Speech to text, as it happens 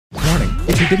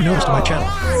you didn't notice to my channel.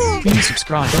 Please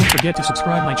subscribe. Don't forget to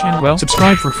subscribe my channel. Well,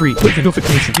 subscribe for free. Click the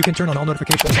notification. You can turn on all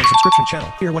notifications on subscription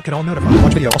channel. Hear what can all notify.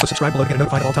 Watch video. Also subscribe below to get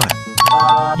notified all time.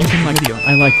 You can like video.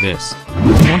 I like this.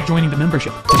 If you want joining the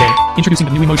membership today, introducing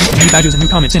the new emojis, new badges, and new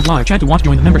comments in live chat to want to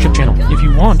join the membership channel. If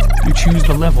you want, you choose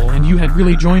the level, and you had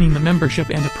really joining the membership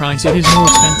and the price. It is more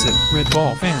expensive. Red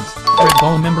Ball fans, Red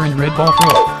Ball member, and Red Ball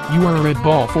Pro. You are a Red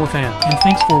Ball 4 fan, and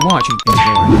thanks for watching.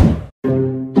 Enjoy.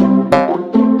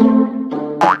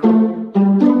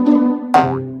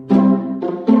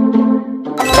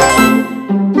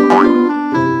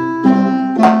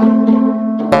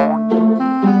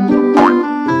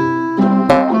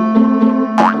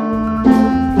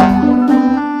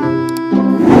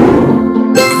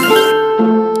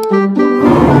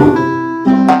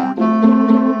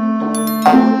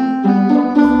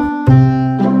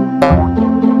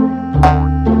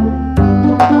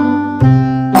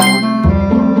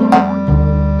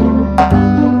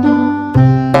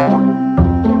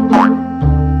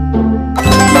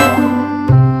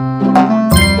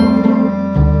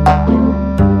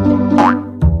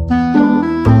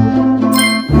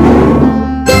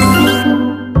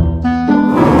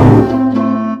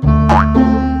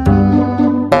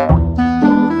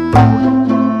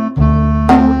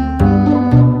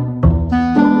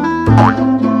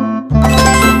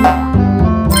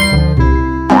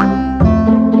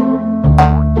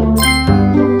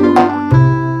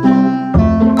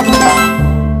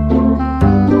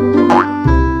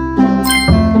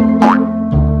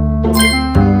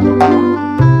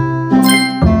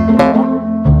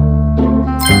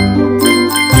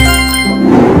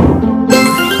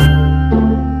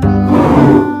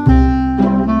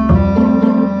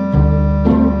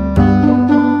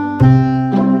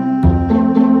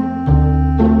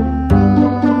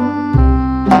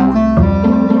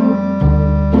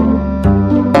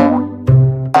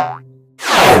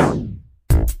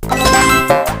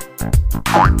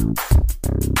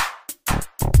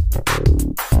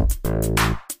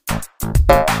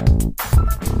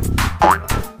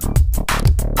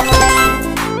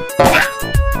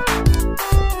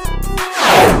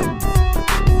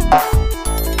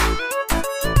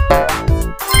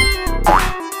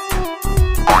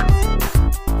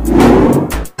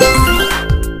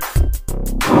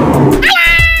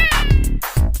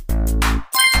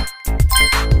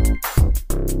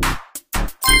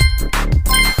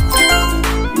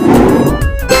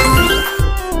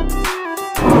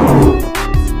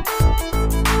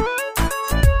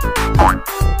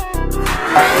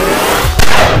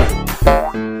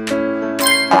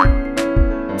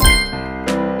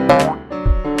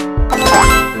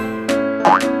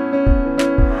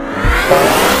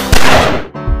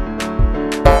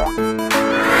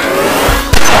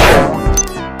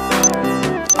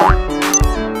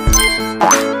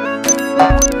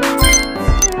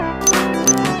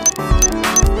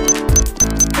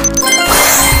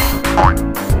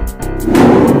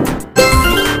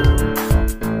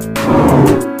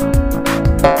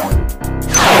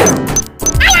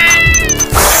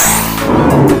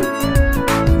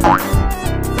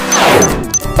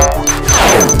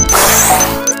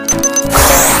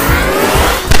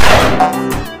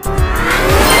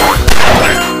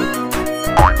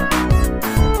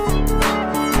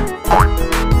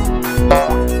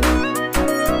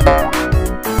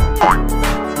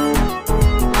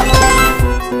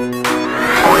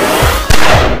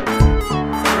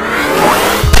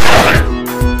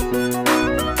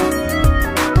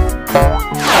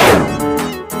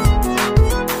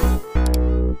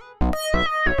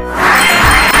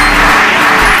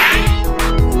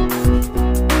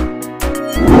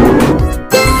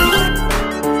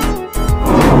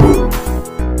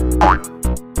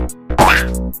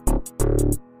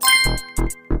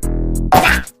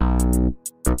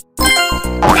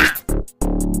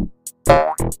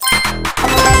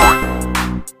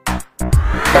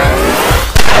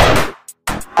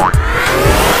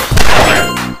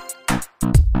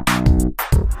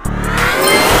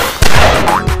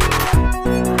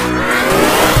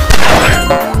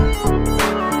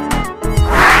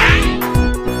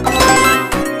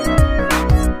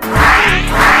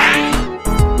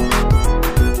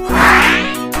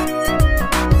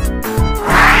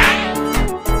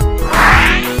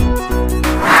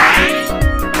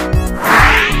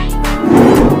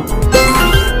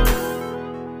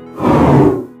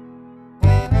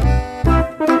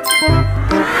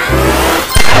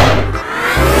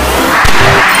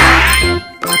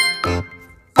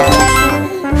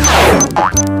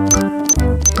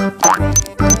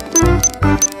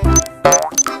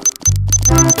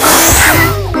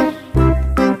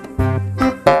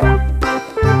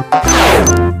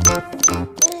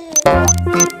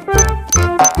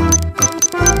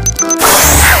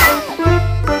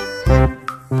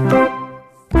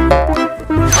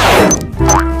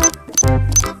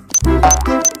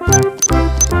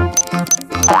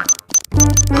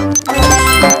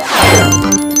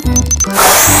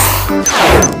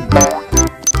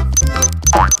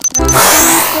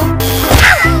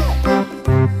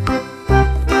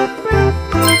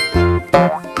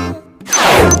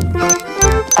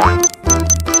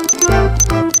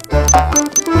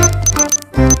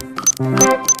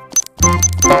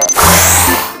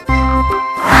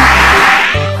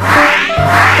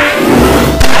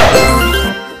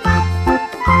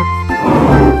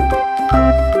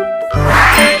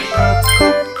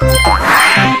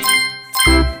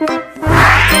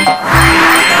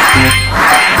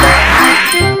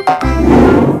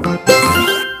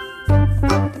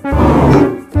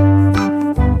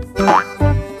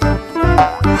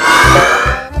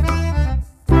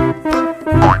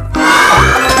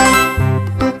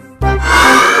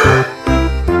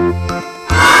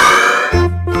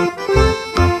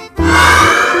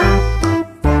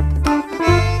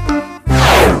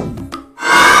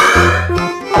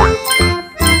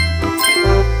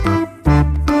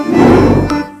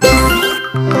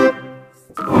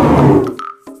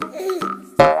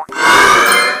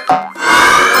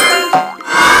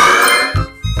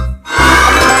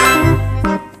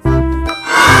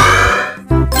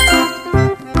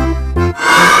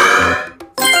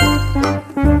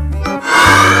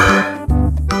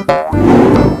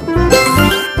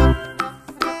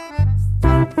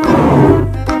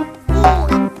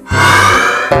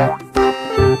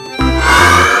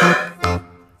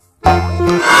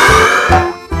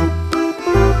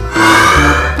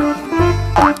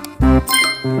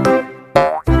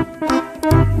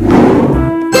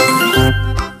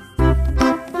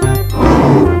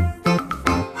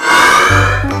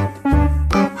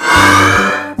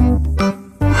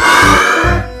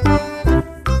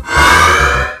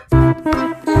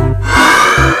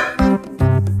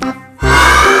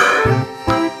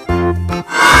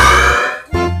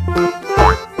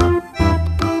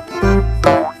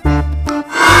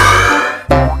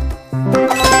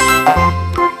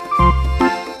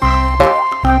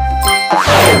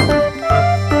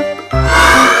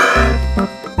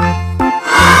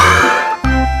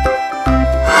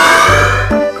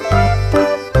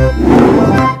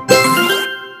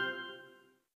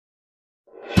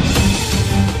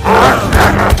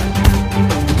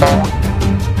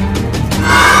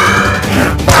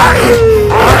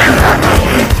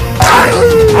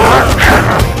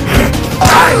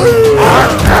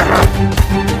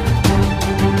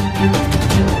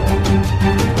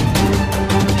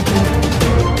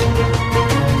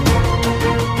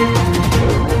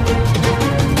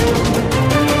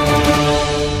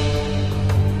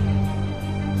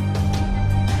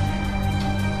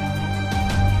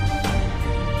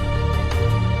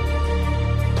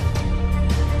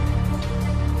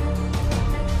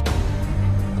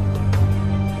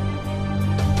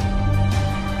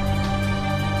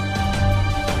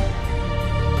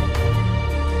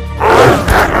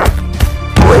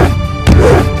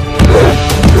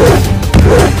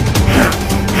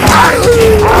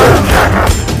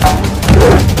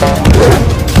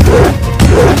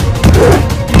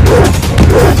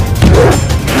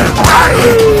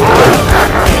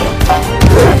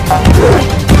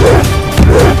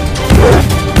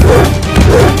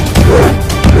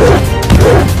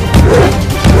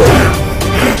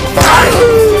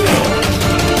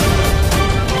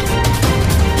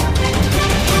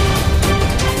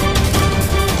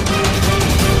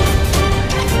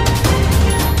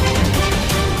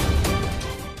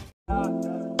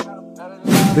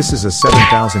 This is a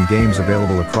 7,000 games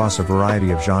available across a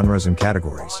variety of genres and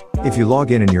categories. If you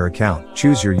log in your account,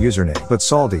 choose your username. But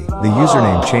Saldi, the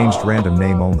username changed random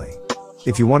name only.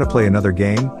 If you want to play another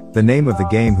game, the name of the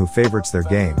game who favorites their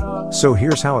game. So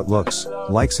here's how it looks,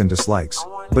 likes and dislikes.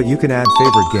 But you can add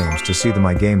favorite games to see the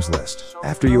My Games list.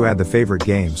 After you add the favorite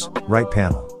games, right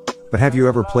panel. But have you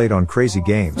ever played on Crazy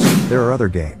Games? There are other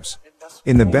games.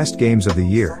 In the best games of the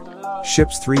year,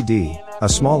 Ships 3D, a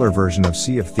smaller version of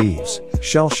Sea of Thieves,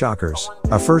 Shell Shockers,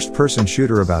 a first-person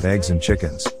shooter about eggs and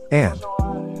chickens, and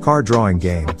Car Drawing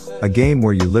Game, a game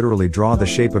where you literally draw the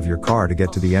shape of your car to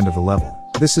get to the end of the level.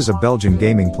 This is a Belgian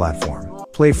gaming platform.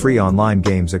 Play free online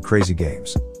games at Crazy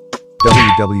Games.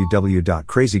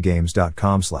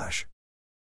 www.crazygames.com/